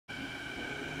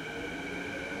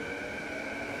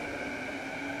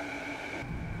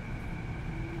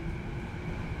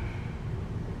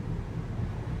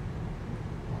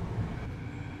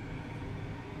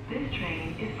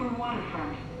is for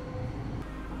waterfront.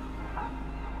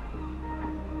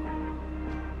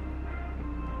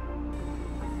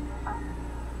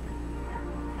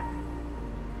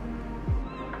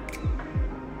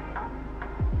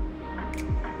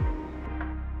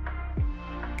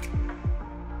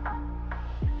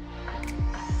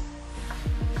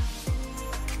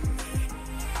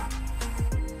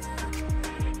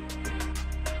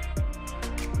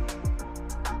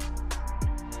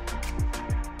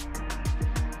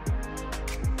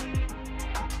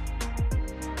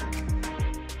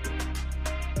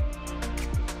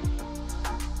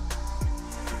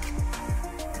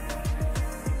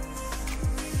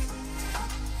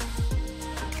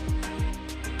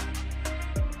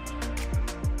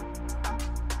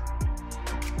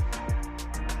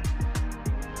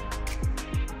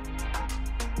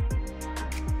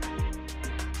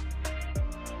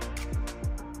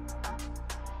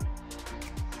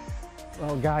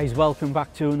 Well guys, welcome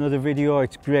back to another video.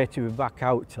 It's great to be back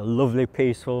out. It's a lovely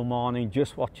peaceful morning,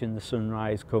 just watching the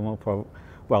sunrise come up, or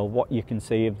well, what you can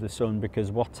see of the sun,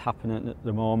 because what's happening at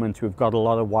the moment, we've got a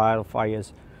lot of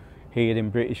wildfires here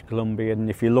in British Columbia, and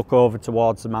if you look over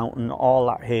towards the mountain, all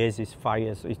that haze is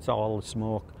fires. It's all the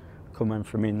smoke coming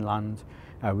from inland.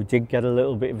 We did get a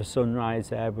little bit of a sunrise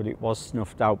there, but it was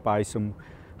snuffed out by some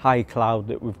high cloud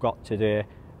that we've got today.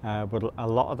 But a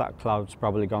lot of that cloud's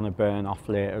probably going to burn off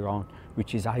later on,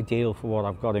 which is ideal for what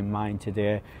I've got in mind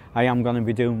today. I am going to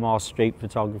be doing more street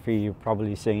photography. You've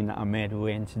probably seen that I made my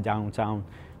way into downtown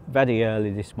very early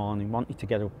this morning. Wanted to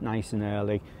get up nice and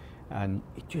early, and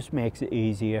it just makes it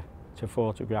easier to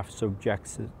photograph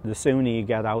subjects. The sooner you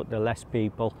get out, the less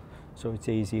people, so it's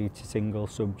easier to single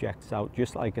subjects out,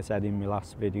 just like I said in my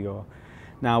last video.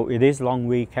 Now, it is long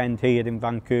weekend here in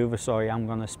Vancouver, so I am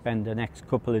going to spend the next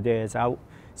couple of days out,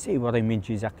 see what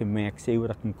images I can make, see what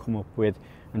I can come up with,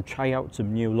 and try out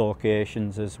some new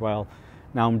locations as well.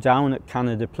 Now, I'm down at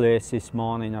Canada Place this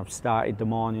morning. I've started the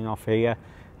morning off here,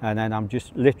 and then I'm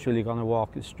just literally going to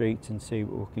walk the streets and see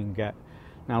what we can get.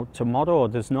 Now, tomorrow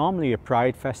there's normally a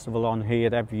Pride Festival on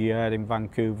here every year in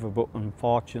Vancouver, but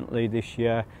unfortunately this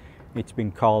year it's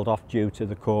been called off due to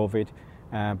the COVID.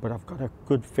 But I've got a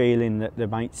good feeling that there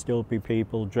might still be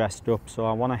people dressed up, so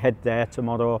I want to head there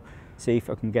tomorrow, see if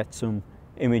I can get some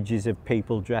images of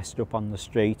people dressed up on the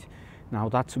street. Now,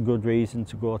 that's a good reason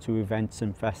to go to events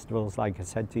and festivals, like I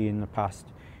said to you in the past.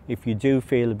 If you do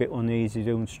feel a bit uneasy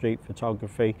doing street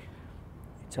photography,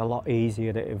 it's a lot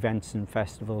easier at events and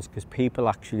festivals because people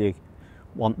actually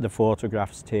want the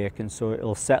photographs taken, so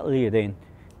it'll settle you in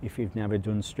if you've never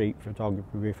done street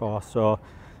photography before. So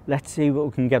let's see what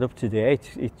we can get up to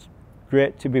date. It's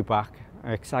great to be back.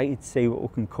 I'm excited to see what we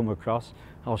can come across.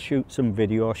 I'll shoot some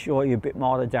video, show you a bit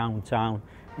more of downtown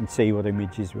and see what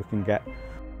images we can get.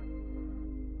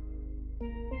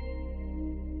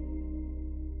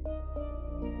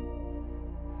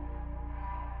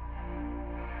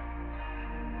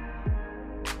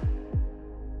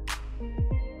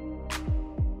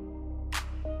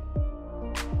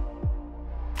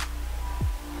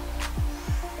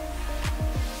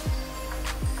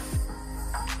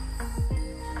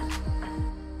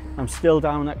 I'm still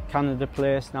down at Canada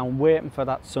Place now. I'm waiting for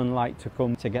that sunlight to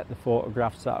come to get the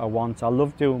photographs that I want. I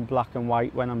love doing black and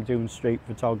white when I'm doing street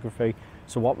photography.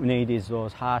 So what we need is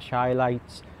those harsh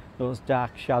highlights, those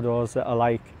dark shadows that I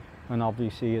like, and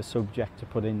obviously a subject to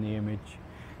put in the image.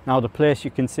 Now, the place you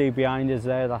can see behind us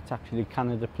there, that's actually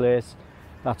Canada Place.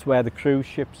 That's where the cruise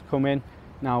ships come in.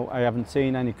 Now, I haven't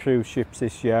seen any cruise ships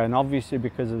this year, and obviously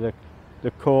because of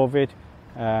the COVID,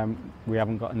 we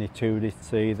haven't got any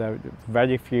tourists either.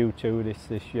 Very few tourists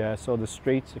this year, so the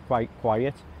streets are quite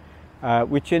quiet,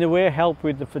 which in a way help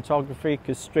with the photography,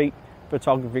 because street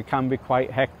photography can be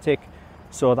quite hectic.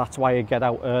 So that's why I get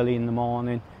out early in the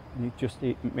morning, and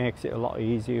it makes it a lot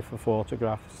easier for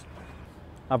photographs.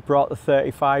 I've brought the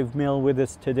 35mm with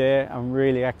us today. I'm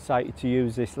really excited to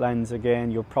use this lens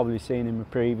again. You've probably seen in my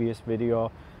previous video,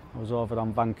 I was over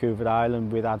on Vancouver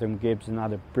Island with Adam Gibbs and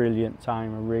had a brilliant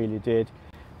time, I really did.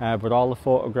 But all the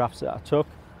photographs that I took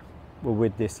were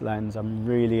with this lens. I'm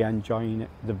really enjoying it.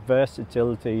 The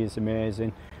versatility is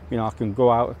amazing. You know, I can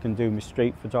go out, I can do my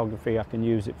street photography, I can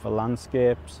use it for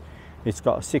landscapes. It's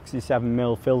got a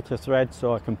 67mm filter thread,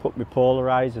 so I can put my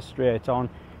polarizer straight on.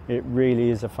 It really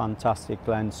is a fantastic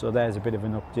lens, so there's a bit of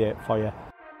an update for you.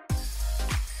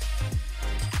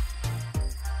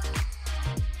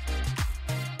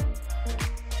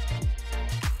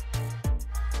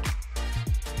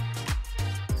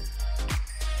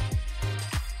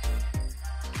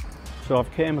 So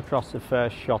I've came across the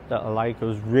first shot that I like. I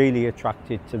was really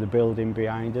attracted to the building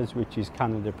behind us, which is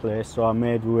Canada Place, so I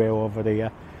made my way over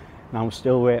here. Now I'm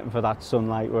still waiting for that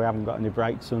sunlight. We haven't got any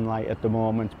bright sunlight at the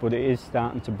moment, but it is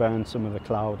starting to burn some of the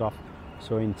cloud off,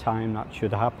 so in time that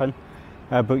should happen.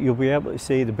 But you'll be able to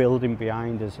see the building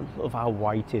behind us. I love how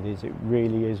white it is. It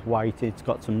really is white. It's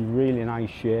got some really nice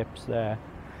shapes there.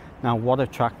 Now what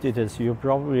attracted us, you'll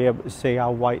probably be able to see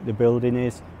how white the building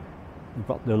is. You've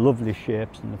got the lovely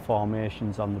shapes and the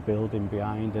formations on the building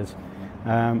behind us.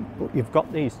 But you've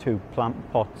got these two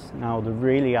plant pots. Now they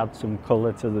really add some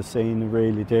colour to the scene, they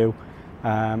really do.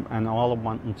 And all I'm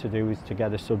wanting to do is to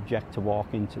get a subject to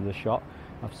walk into the shot.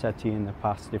 I've said to you in the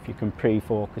past, if you can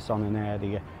pre-focus on an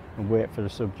area and wait for the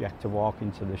subject to walk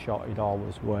into the shot, it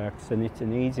always works. And it's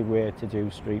an easy way to do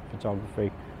street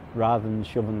photography, rather than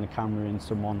shoving the camera in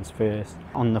someone's face.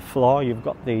 On the floor you've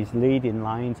got these leading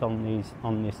lines on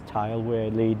this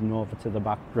tileway leading over to the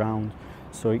background,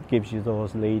 so it gives you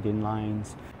those leading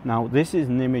lines. Now this is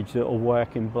an image that will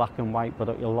work in black and white, but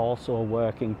it'll also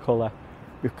work in colour,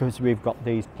 because we've got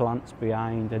these plants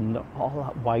behind and all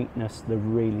that whiteness, they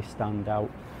really stand out.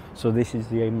 So this is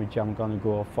the image I'm going to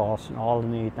go for. So all I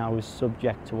need now is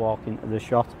subject to walk into the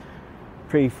shot,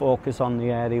 pre-focus on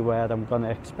the area where I'm going to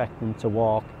expect them to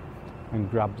walk, and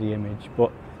grab the image.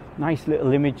 But nice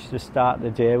little image to start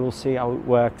the day. We'll see how it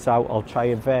works out. I'll try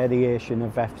a variation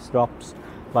of f-stops.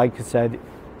 Like I said,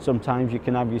 sometimes you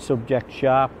can have your subject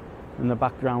sharp and the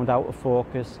background out of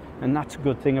focus, and that's a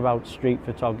good thing about street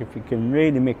photography. You can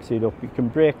really mix it up. You can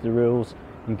break the rules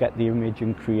and get the image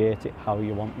and create it how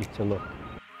you want it to look.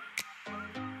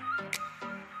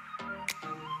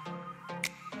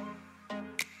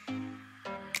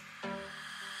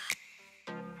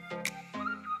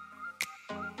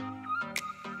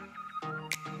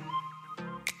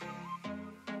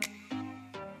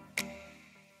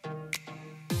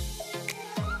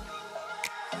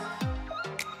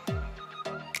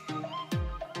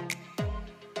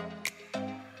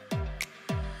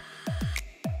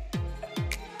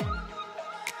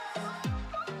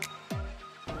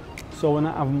 So we're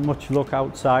not having much luck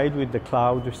outside with the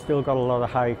cloud. We've still got a lot of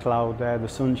high cloud there. The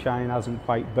sunshine hasn't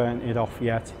quite burnt it off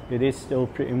yet. It is still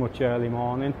pretty much early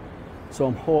morning. So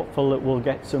I'm hopeful that we'll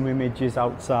get some images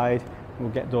outside.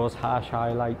 We'll get those harsh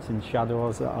highlights and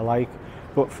shadows that I like.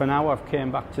 But for now I've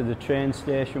came back to the train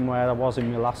station where I was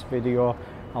in my last video.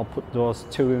 I'll put those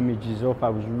two images up. I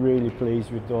was really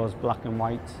pleased with those black and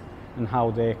whites and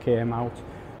how they came out.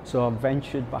 So I've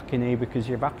ventured back in here because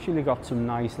you've actually got some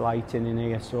nice lighting in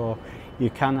here, so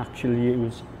you can actually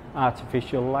use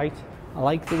artificial light. I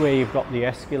like the way you've got the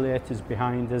escalators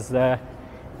behind us there.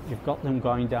 You've got them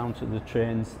going down to the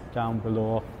trains down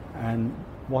below, and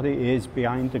what it is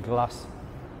behind the glass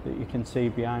that you can see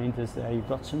behind us there, you've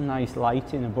got some nice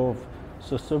lighting above.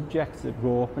 So subjects that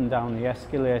go up and down the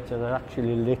escalator are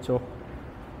actually lit up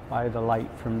by the light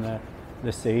from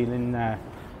the ceiling there.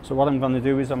 So what I'm going to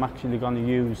do is I'm actually going to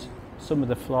use some of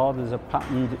the floor. There's a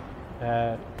patterned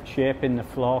shape in the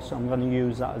floor, so I'm going to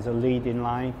use that as a leading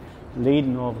line,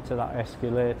 leading over to that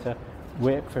escalator,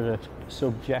 wait for a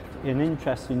subject, an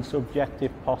interesting subject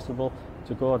if possible,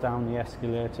 to go down the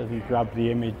escalator and grab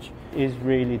the image. It is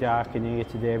really dark in here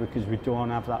today because we don't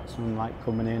have that sunlight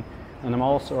coming in, and I'm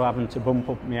also having to bump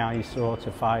up my ISO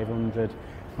to 500,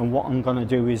 and what I'm going to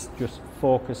do is just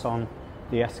focus on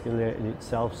the escalator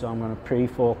itself. So I'm going to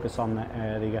pre-focus on that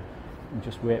area and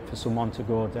just wait for someone to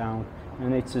go down,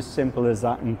 and it's as simple as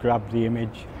that, and grab the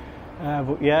image.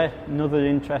 But yeah, another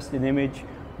interesting image.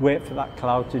 Wait for that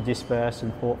cloud to disperse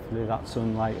and hopefully that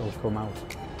sunlight will come out.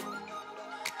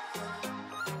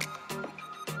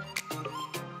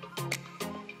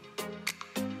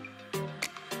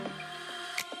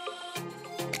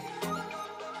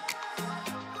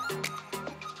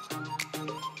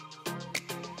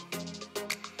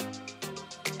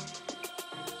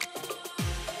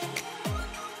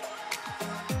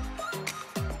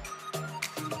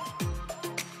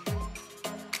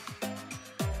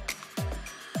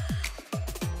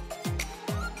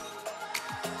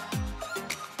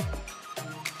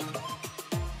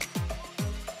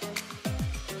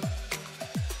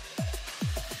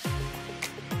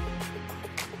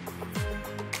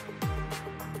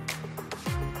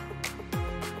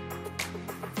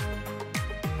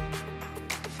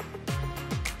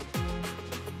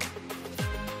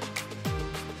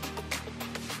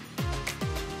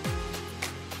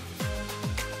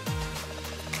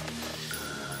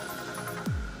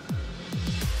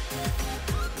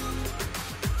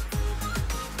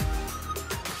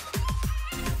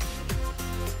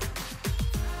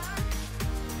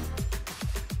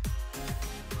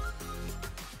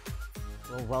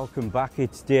 Well, welcome back.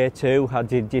 It's day 2. I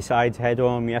did decide to head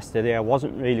home yesterday. I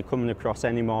wasn't really coming across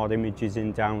any more images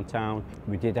in downtown.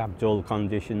 We did have dull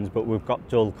conditions, but we've got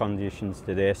dull conditions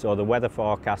today. So the weather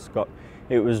forecast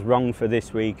it was wrong for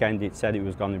this weekend. It said it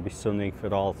was going to be sunny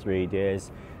for all 3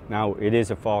 days. Now it is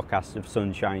a forecast of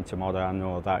sunshine tomorrow. I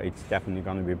know that it's definitely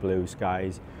going to be blue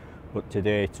skies, but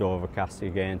today it's overcast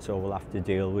again, so we'll have to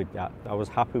deal with that. I was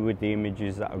happy with the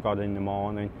images that I got in the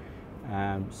morning.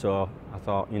 So I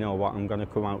thought, you know what, I'm going to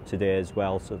come out today as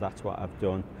well, so that's what I've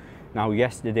done. Now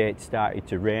yesterday it started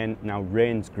to rain. Now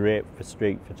rain's great for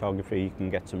street photography. You can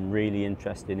get some really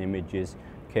interesting images.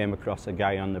 Came across a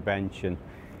guy on the bench and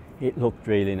it looked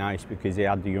really nice because he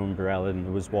had the umbrella and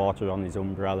there was water on his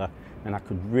umbrella, and I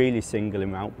could really single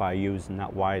him out by using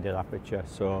that wider aperture.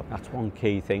 So that's one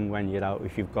key thing when you're out.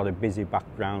 If you've got a busy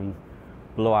background,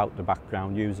 blow out the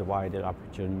background, use a wider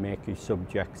aperture and make your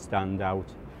subject stand out.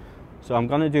 So I'm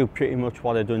going to do pretty much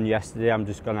what I done yesterday. I'm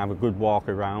just going to have a good walk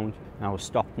around. I was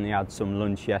stopped and I had some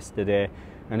lunch yesterday,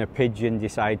 and a pigeon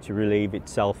decided to relieve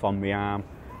itself on my arm.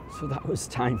 So that was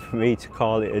time for me to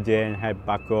call it a day and head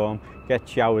back home, get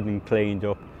showered and cleaned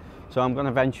up. So I'm going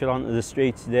to venture onto the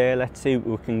streets today. Let's see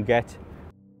what we can get.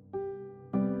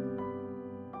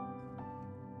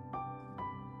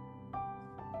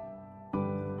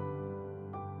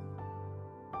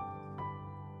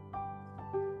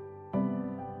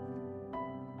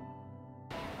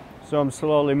 So I'm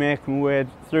slowly making my way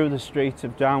through the streets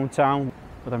of downtown,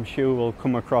 but I'm sure we'll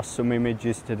come across some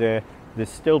images today. There's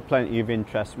still plenty of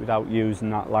interest without using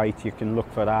that light. You can look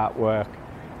for artwork,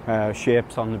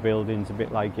 shapes on the buildings, a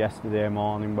bit like yesterday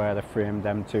morning where they framed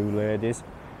them 2 ladies.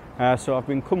 So I've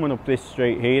been coming up this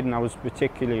street here, and I was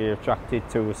particularly attracted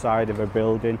to a side of a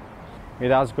building.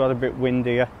 It has got a bit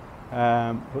windier,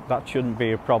 but that shouldn't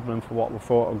be a problem for what we're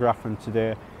photographing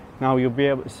today. Now you'll be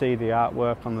able to see the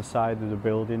artwork on the side of the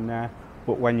building there,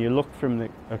 but when you look from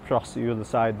across the other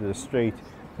side of the street,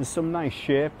 there's some nice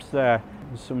shapes there.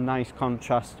 There's some nice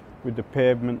contrast with the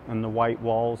pavement and the white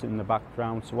walls in the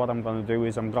background. So what I'm going to do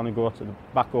is I'm going to go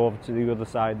back over to the other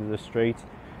side of the street,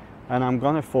 and I'm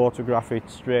going to photograph it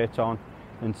straight on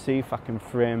and see if I can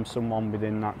frame someone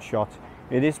within that shot.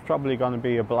 It is probably going to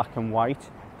be a black and white.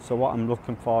 So what I'm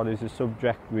looking for is a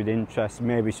subject with interest,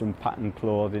 maybe some patterned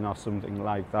clothing or something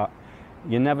like that.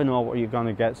 You never know what you're going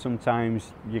to get.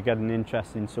 Sometimes you get an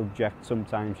interesting subject,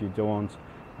 sometimes you don't.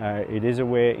 It is a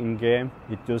waiting game.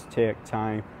 It does take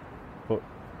time, but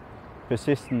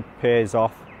persistence pays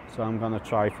off. So I'm going to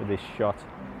try for this shot.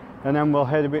 And then we'll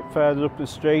head a bit further up the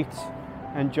streets,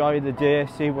 enjoy the day,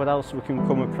 see what else we can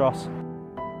come across.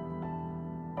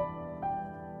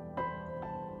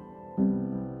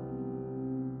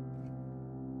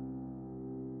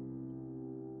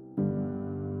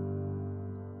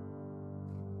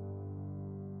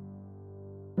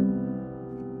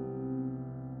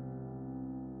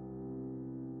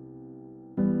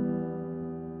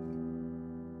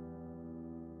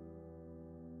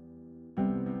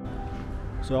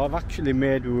 So I've actually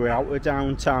made my way out of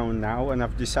downtown now, and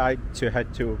I've decided to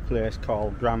head to a place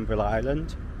called Granville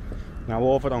Island. Now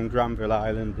over on Granville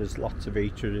Island there's lots of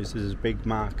eateries, there's a big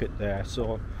market there,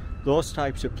 so those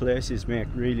types of places make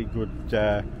really good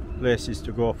places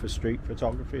to go for street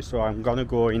photography. So I'm going to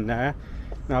go in there.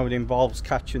 Now it involves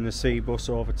catching the sea bus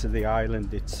over to the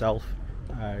island itself.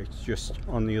 It's just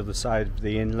on the other side of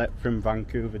the inlet from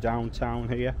Vancouver downtown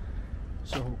here.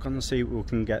 So we're going to see what we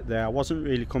can get there. I wasn't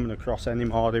really coming across any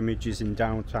more images in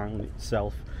downtown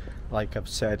itself. Like I've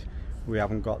said, we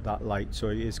haven't got that light, so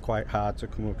it is quite hard to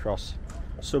come across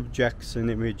subjects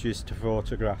and images to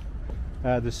photograph.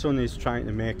 The sun is trying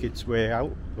to make its way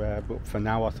out, but for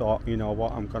now I thought, you know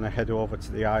what, I'm going to head over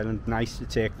to the island. Nice to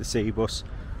take the sea bus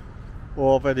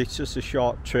over. It's just a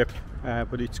short trip,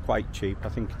 but it's quite cheap. I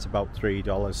think it's about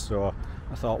 $3, so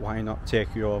I thought, why not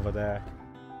take you over there.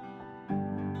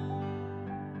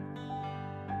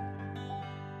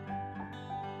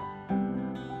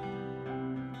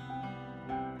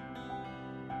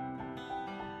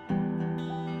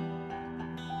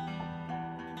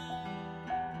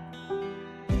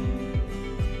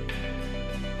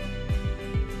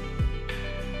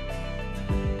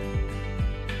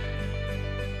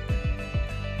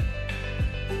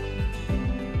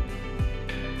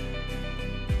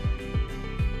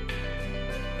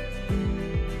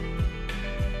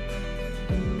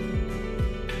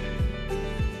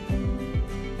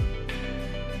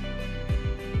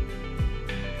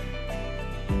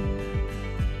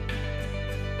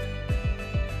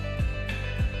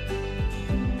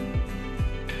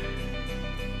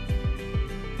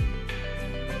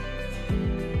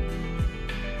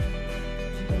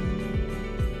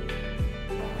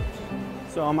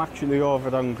 So I'm actually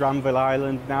over on Granville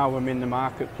Island now. I'm in the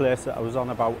marketplace that I was on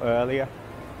about earlier.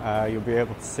 You'll be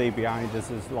able to see behind us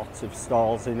there's lots of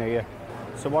stalls in here.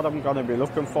 So what I'm going to be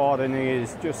looking for in here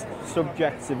is just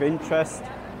subjects of interest,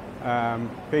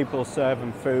 people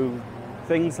serving food,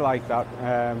 things like that.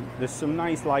 There's some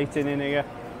nice lighting in here,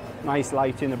 nice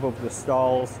lighting above the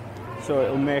stalls, so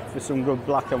it'll make for some good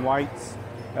black and whites.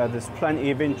 There's plenty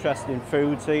of interesting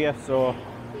foods here, so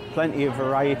plenty of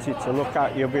variety to look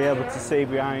at. You'll be able to see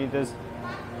behind us.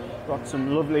 Got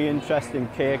some lovely interesting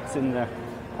cakes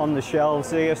on the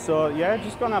shelves here. So yeah,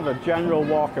 just going to have a general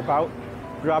walk about,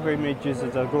 grab images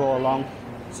as I go along.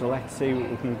 So let's see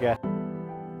what we can get.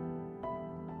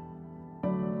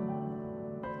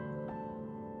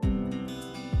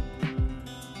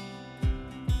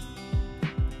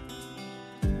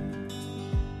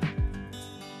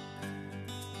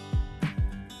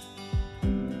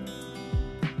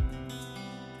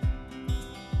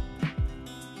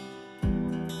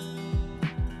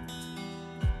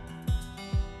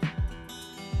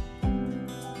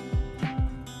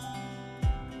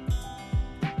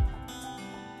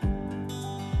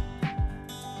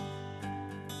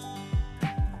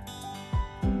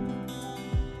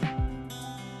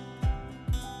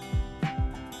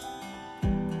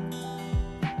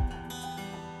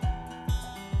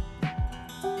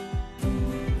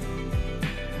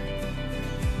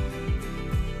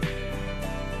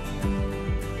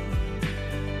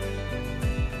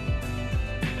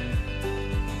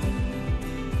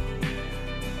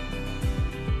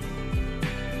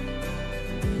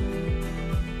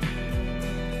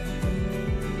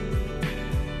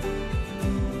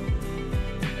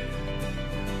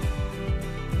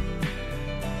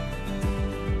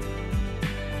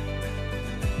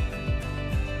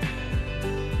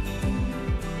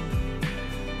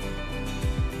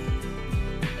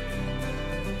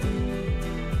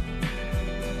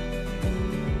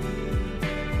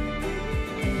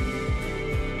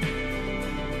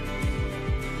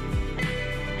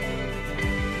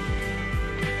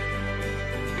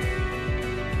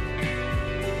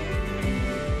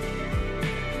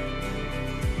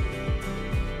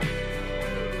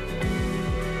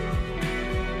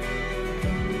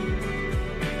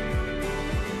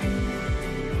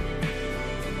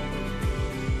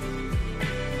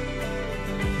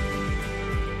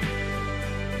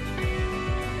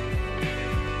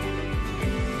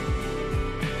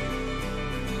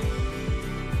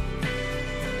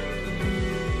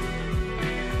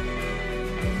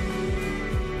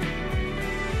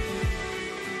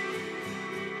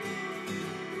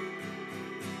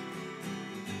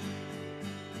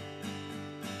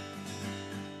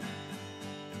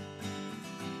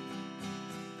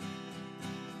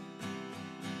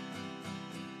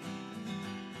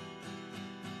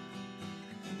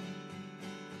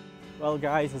 Well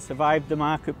guys, I survived the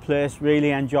marketplace,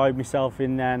 really enjoyed myself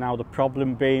in there. Now the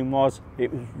problem being was,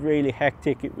 it was really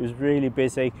hectic, it was really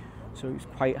busy, so it was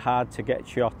quite hard to get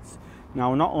shots.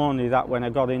 Now not only that, when I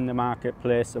got in the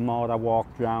marketplace, the more I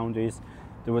walked around is,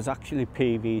 there was actually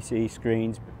PVC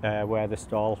screens where the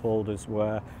stall holders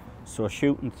were, so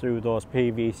shooting through those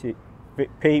PVC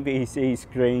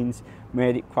screens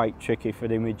made it quite tricky for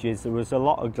the images. There was a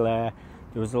lot of glare,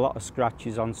 there was a lot of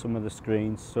scratches on some of the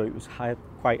screens, so it was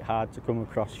quite hard to come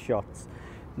across shots.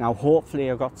 Now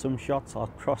hopefully I got some shots, I'll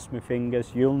cross my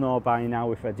fingers. You'll know by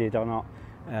now if I did or not,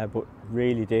 but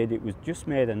really did. It was just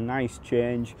made a nice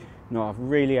change. You know, I've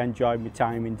really enjoyed my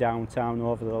time in downtown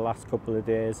over the last couple of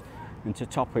days, and to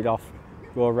top it off,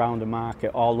 go around the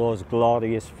market, all those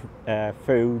glorious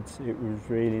foods, it was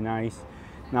really nice.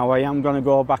 Now I am going to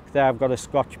go back there. I've got a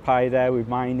Scotch pie there with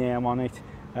my name on it.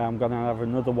 I'm going to have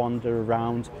another wander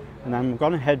around, and I'm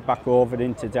going to head back over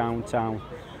into downtown.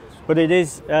 But it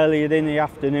is earlier in the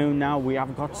afternoon now. We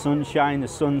have got sunshine, the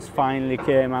sun's finally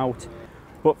came out.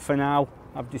 But for now,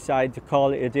 I've decided to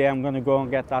call it a day. I'm going to go and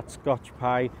get that Scotch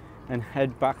pie and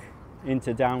head back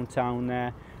into downtown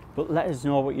there. But let us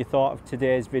know what you thought of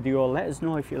today's video. Let us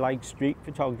know if you like street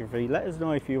photography. Let us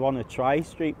know if you want to try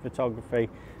street photography.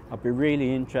 I'd be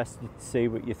really interested to see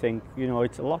what you think. You know,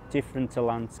 it's a lot different to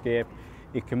landscape.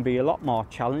 It can be a lot more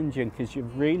challenging because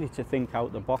you've really to think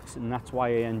out the box, and that's why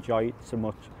I enjoy it so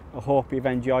much. I hope you've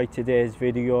enjoyed today's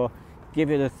video.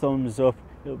 Give it a thumbs up,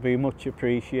 it'll be much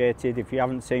appreciated. If you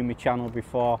haven't seen my channel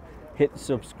before, hit the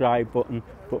subscribe button.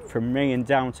 But from me in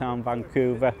downtown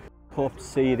Vancouver, hope to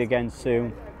see you again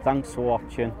soon. Thanks for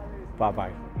watching. Bye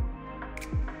bye.